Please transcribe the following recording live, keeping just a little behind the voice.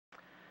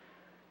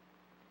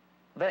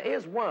There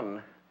is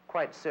one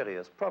quite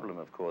serious problem,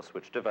 of course,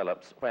 which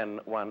develops when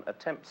one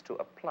attempts to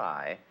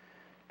apply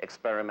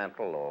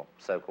experimental or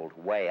so-called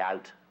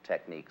way-out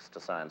techniques to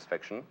science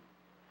fiction.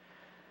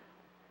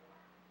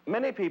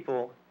 Many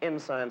people in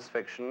science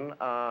fiction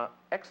are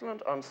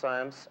excellent on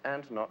science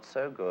and not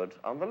so good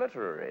on the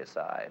literary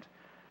side.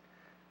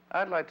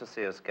 I'd like to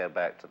see us go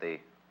back to the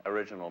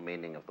original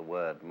meaning of the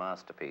word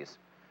masterpiece.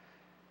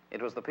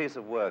 It was the piece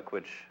of work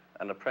which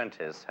an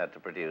apprentice had to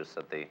produce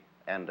at the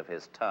end of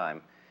his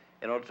time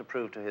in order to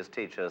prove to his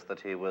teachers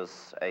that he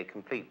was a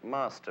complete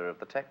master of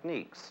the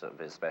techniques of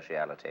his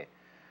speciality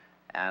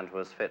and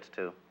was fit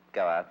to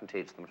go out and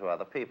teach them to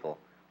other people.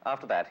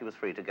 After that, he was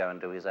free to go and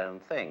do his own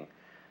thing.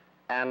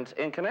 And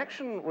in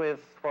connection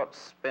with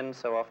what's been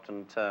so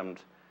often termed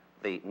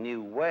the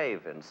new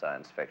wave in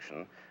science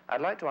fiction, I'd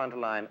like to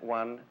underline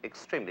one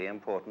extremely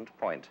important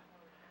point.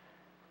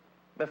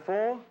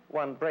 Before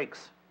one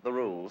breaks the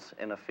rules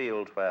in a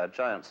field where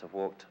giants have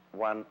walked,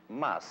 one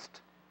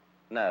must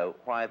know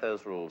why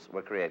those rules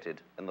were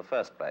created in the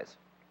first place.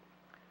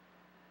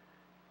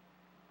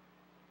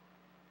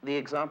 The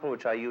example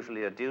which I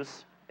usually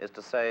adduce is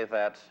to say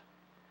that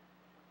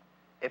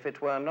if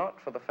it were not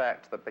for the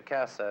fact that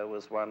Picasso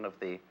was one of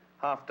the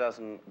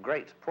half-dozen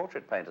great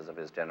portrait painters of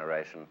his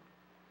generation,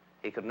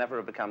 he could never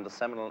have become the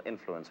seminal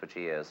influence which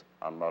he is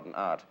on modern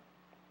art.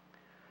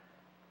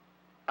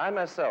 I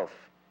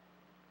myself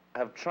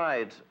have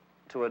tried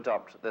to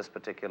adopt this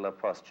particular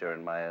posture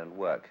in my own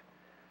work.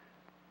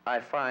 I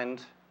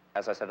find,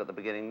 as I said at the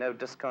beginning, no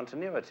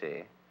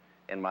discontinuity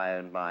in my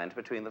own mind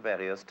between the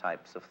various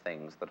types of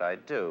things that I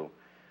do.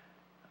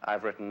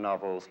 I've written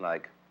novels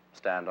like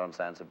Stand on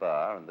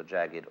Zanzibar and The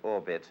Jagged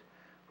Orbit,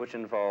 which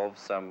involve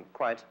some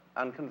quite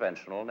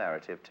unconventional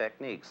narrative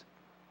techniques.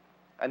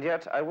 And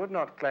yet I would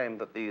not claim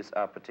that these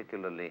are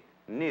particularly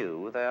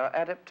new, they are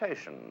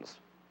adaptations.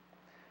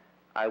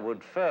 I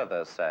would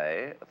further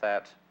say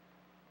that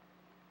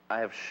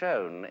I have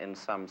shown, in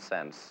some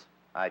sense,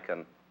 I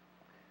can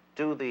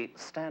do the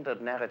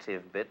standard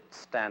narrative bit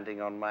standing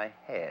on my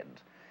head.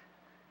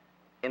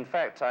 In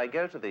fact, I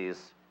go to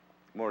these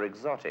more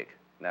exotic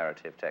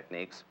narrative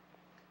techniques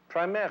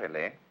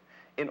primarily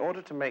in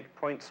order to make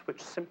points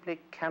which simply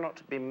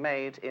cannot be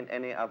made in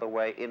any other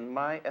way, in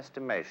my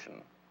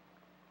estimation.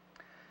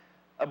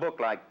 A book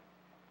like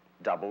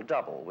Double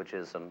Double, which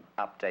is an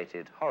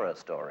updated horror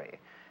story.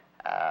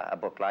 A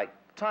book like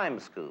Time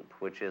Scoop,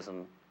 which is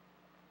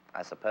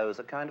I suppose,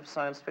 a kind of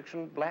science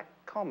fiction black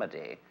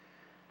comedy,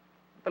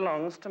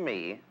 belongs to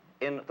me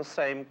in the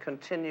same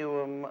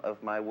continuum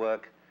of my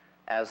work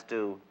as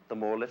do the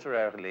more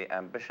literarily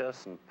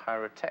ambitious and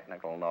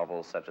pyrotechnical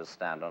novels such as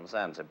Stand on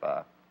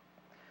Zanzibar.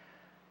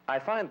 I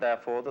find,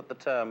 therefore, that the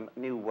term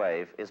new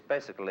wave is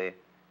basically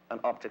an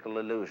optical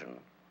illusion.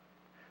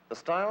 The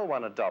style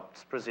one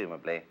adopts,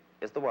 presumably,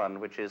 is the one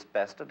which is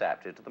best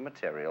adapted to the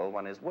material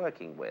one is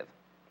working with.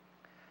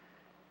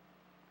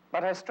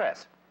 But I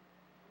stress,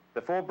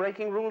 before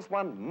breaking rules,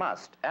 one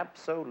must,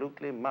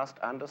 absolutely must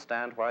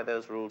understand why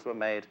those rules were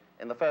made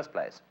in the first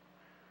place.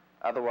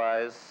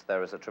 Otherwise,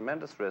 there is a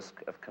tremendous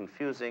risk of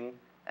confusing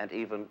and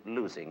even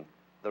losing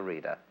the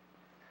reader.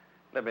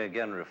 Let me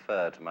again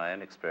refer to my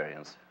own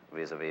experience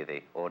vis-à-vis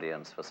the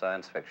audience for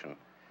science fiction.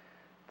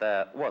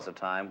 There was a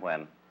time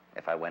when,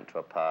 if I went to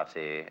a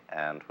party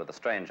and with a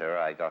stranger,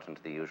 I got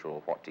into the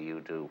usual what do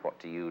you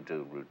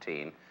do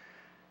routine,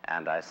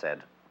 and I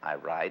said, I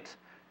write,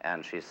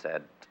 and she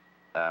said,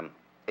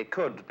 it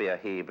could be a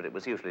he, but it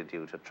was usually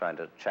due to trying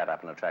to chat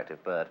up an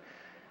attractive bird.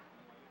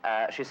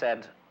 She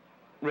said,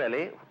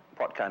 really,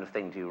 what kind of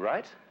thing do you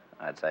write?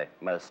 I'd say,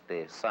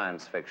 mostly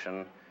science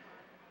fiction.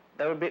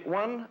 There would be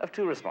one of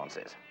two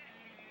responses.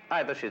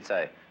 Either she'd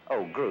say,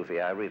 oh,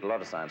 groovy, I read a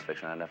lot of science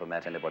fiction, I never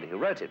met anybody who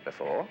wrote it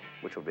before,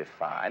 which would be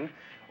fine,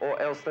 or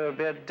else there would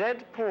be a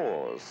dead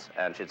pause,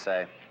 and she'd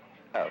say,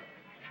 oh,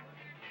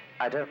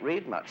 I don't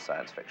read much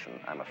science fiction,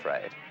 I'm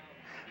afraid.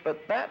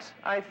 But that,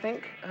 I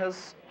think,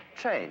 has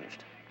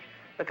changed,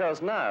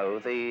 because now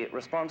the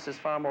response is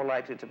far more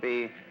likely to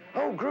be,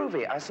 oh,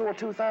 groovy, I saw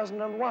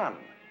 2001,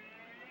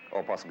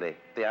 or possibly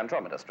the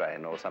Andromeda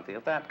Strain, or something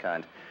of that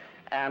kind.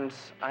 And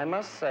I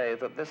must say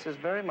that this is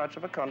very much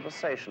of a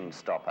conversation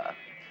stopper,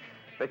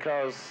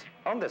 because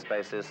on this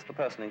basis, the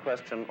person in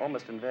question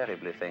almost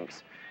invariably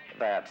thinks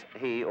that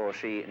he or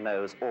she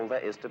knows all there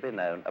is to be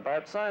known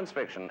about science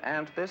fiction,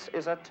 and this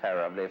is a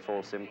terribly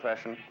false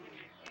impression.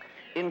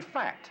 In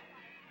fact,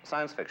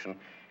 science fiction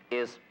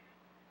is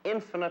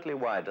infinitely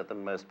wider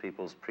than most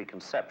people's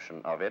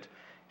preconception of it,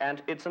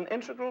 and it's an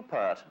integral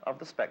part of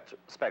the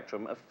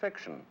spectrum of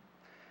fiction.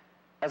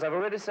 As I've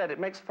already said, it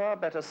makes far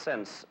better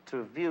sense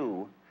to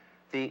view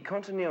the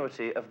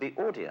continuity of the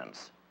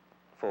audience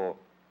for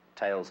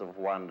tales of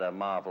wonder,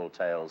 Marvel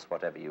tales,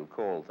 whatever you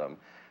call them,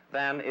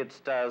 than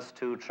it does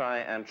to try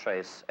and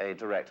trace a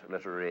direct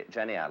literary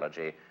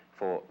genealogy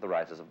for the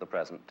writers of the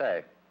present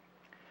day.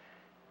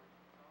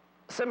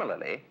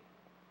 Similarly,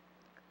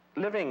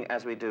 living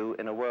as we do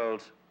in a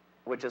world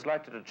which is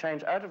likely to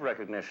change out of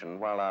recognition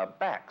while our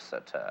backs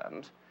are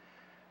turned,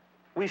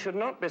 we should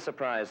not be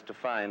surprised to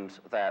find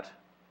that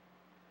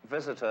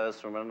visitors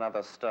from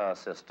another star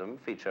system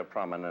feature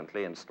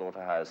prominently in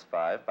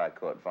Slaughterhouse-Five by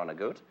Kurt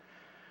Vonnegut,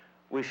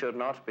 we should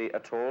not be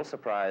at all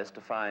surprised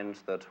to find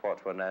that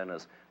what were known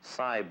as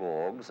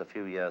cyborgs a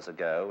few years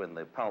ago in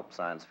the pulp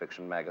science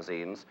fiction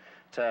magazines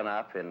turn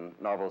up in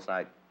novels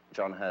like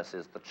John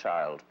Hersey's The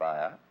Child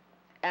Buyer.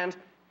 And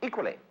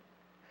equally,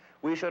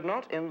 we should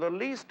not in the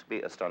least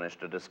be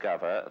astonished to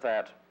discover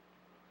that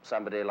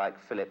somebody like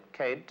Philip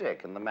K.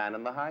 Dick in The Man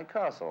in the High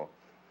Castle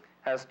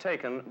has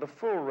taken the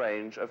full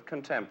range of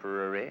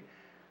contemporary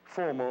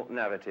formal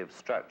narrative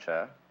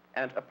structure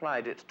and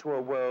applied it to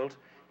a world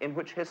in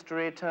which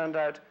history turned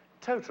out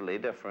totally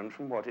different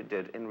from what it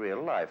did in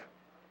real life.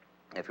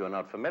 If you're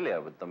not familiar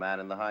with The Man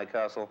in the High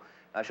Castle,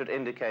 I should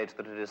indicate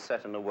that it is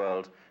set in a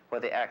world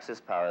where the Axis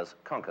powers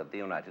conquered the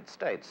United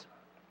States.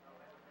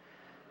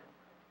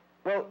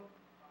 Well,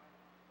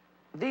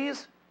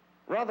 these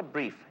rather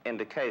brief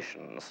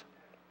indications,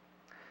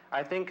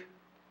 I think,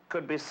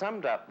 could be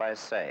summed up by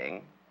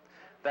saying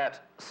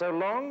that so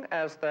long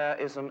as there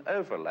is an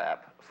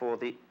overlap for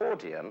the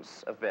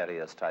audience of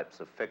various types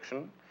of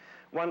fiction,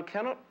 one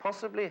cannot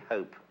possibly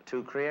hope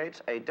to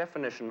create a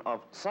definition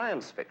of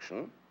science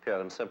fiction, pure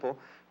and simple,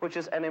 which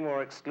is any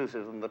more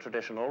exclusive than the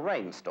traditional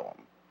rainstorm.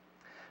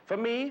 For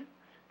me,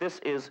 this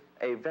is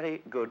a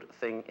very good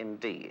thing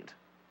indeed.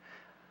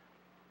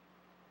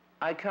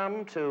 I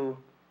come to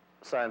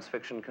science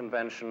fiction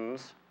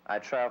conventions, I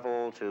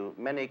travel to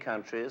many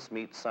countries,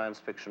 meet science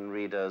fiction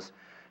readers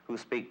who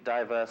speak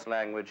diverse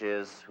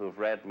languages, who've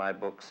read my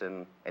books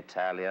in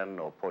Italian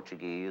or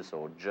Portuguese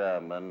or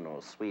German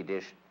or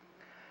Swedish.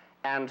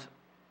 And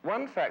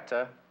one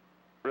factor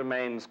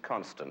remains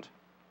constant.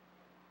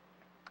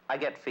 I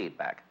get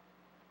feedback.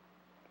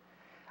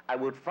 I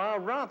would far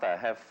rather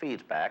have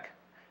feedback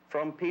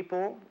from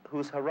people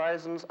whose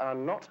horizons are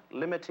not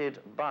limited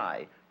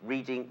by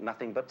reading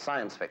nothing but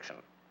science fiction.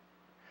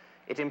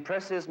 It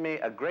impresses me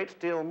a great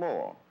deal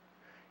more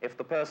if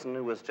the person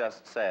who has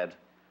just said,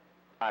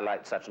 I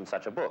liked such and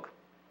such a book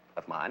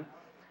of mine,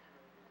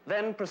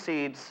 then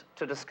proceeds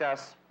to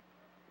discuss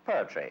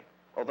poetry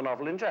or the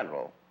novel in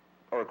general,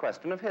 or a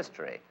question of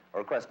history,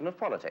 or a question of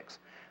politics,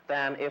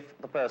 than if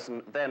the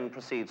person then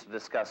proceeds to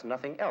discuss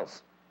nothing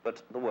else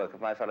but the work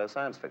of my fellow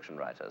science fiction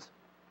writers.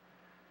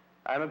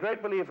 I'm a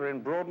great believer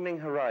in broadening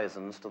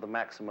horizons to the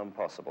maximum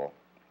possible.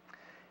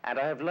 And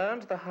I have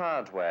learned the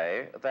hard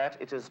way that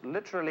it is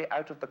literally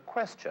out of the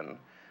question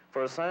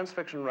for a science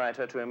fiction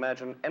writer to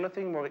imagine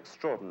anything more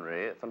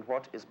extraordinary than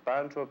what is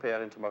bound to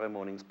appear in tomorrow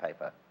morning's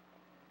paper.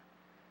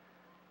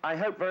 I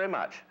hope very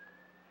much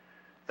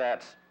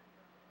that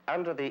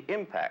under the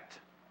impact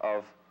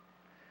of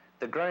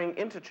the growing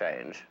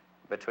interchange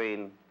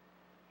between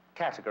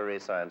category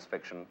science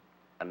fiction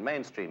and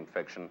mainstream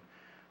fiction,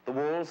 the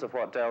walls of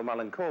what Dale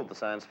Mullen called the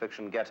science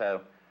fiction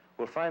ghetto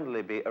will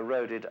finally be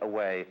eroded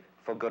away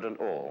for good and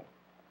all.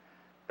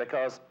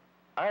 Because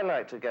I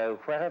like to go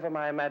wherever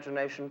my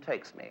imagination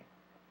takes me.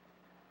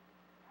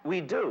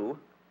 We do,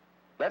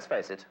 let's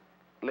face it,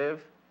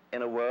 live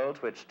in a world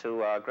which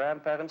to our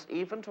grandparents,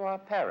 even to our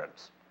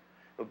parents,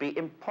 would be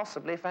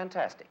impossibly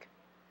fantastic.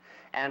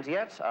 And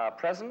yet our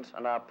present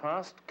and our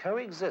past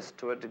coexist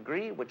to a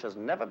degree which has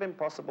never been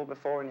possible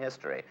before in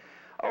history.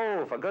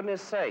 Oh, for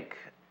goodness sake,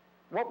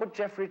 what would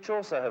Geoffrey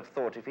Chaucer have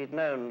thought if he'd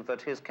known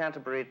that his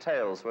Canterbury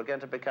Tales were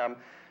going to become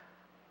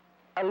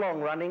a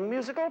long-running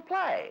musical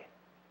play?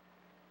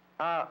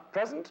 Our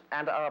present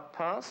and our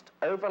past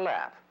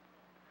overlap,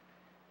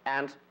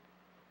 and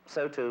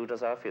so too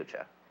does our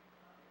future.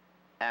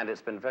 And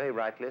it's been very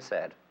rightly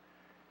said,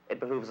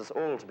 it behooves us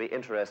all to be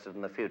interested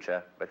in the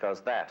future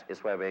because that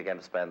is where we're going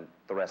to spend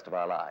the rest of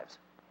our lives.